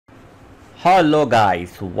Hello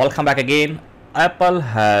guys, welcome back again. Apple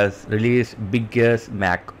has released biggest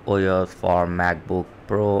Mac OS for MacBook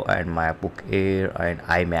Pro and MacBook Air and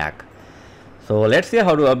iMac. So let's see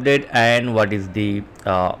how to update and what is the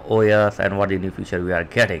OS and what is the feature we are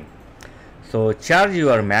getting. So charge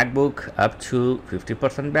your MacBook up to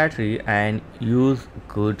 50% battery and use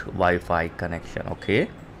good Wi-Fi connection, okay?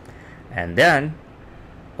 And then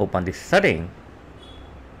open the setting.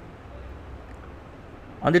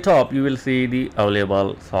 On the top you will see the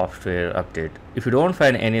available software update. If you don't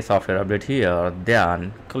find any software update here,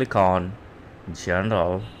 then click on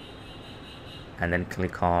general and then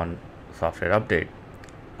click on software update.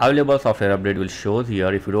 Available software update will show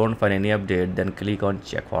here. If you don't find any update, then click on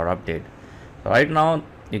check for update. So right now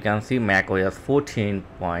you can see macOS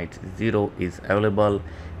 14.0 is available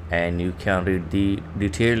and you can read the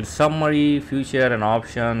detailed summary, feature and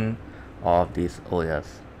option of this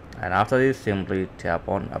OS. And after this, simply tap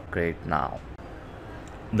on upgrade now.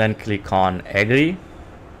 Then click on agree,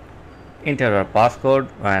 enter your passcode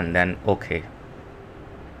and then OK.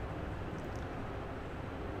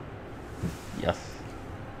 Yes.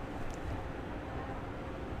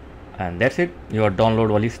 And that's it. Your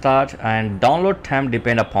download will start, and download time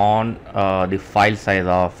depend upon the file size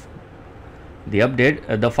of the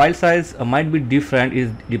update. The file size might be different,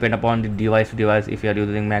 is depend upon the device to device. If you are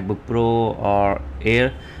using MacBook Pro or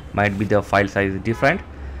Air, might be the file size is different.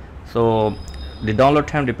 So the download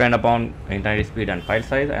time depend upon internet speed and file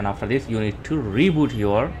size, and after this you need to reboot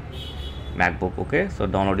your MacBook. Okay, so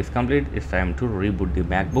download is complete. It's time to reboot the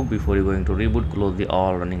MacBook. Before you're going to reboot, close the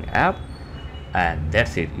all running app, and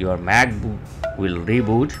that's it. Your MacBook will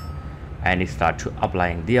reboot and start to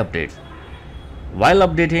applying the updates. While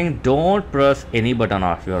updating, don't press any button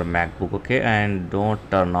of your MacBook, okay, and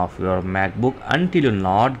don't turn off your MacBook until you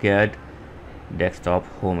not get desktop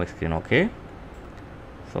home screen. Okay,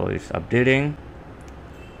 so it's updating,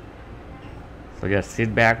 so just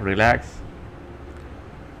sit back, relax.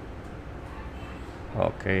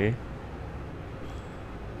 Okay,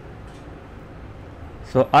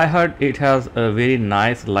 so I heard it has a very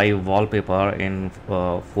nice live wallpaper in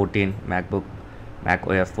 14 MacBook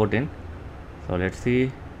macOS 14. So let's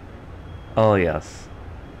see. Oh yes,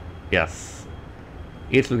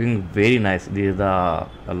 it's looking very nice. This is the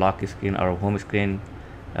lock screen or home screen.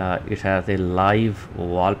 It has a live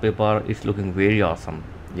wallpaper. It's looking very awesome.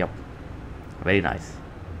 Yep, very nice.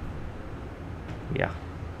 Yeah,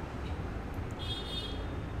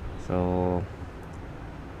 so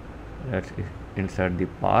let's insert the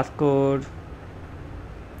passcode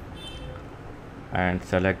and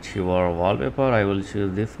select your wallpaper. I will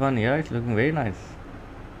choose this one. Yeah, it's looking very nice.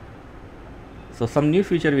 So some new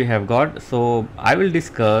feature we have got, so I will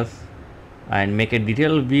discuss and make a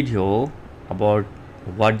detailed video about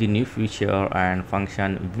what the new feature and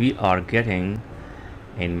function we are getting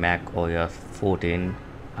in macOS 14.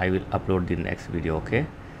 I will upload the next video. Okay,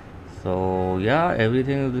 so yeah,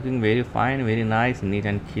 everything is looking very fine, very nice, neat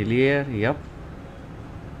and clear. Yep,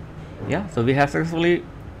 yeah, so we have successfully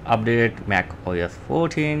updated macOS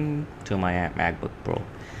 14 to my MacBook Pro.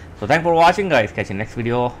 So thanks for watching guys. Catch you next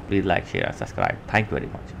video. Please like, share and subscribe. Thank you very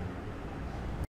much.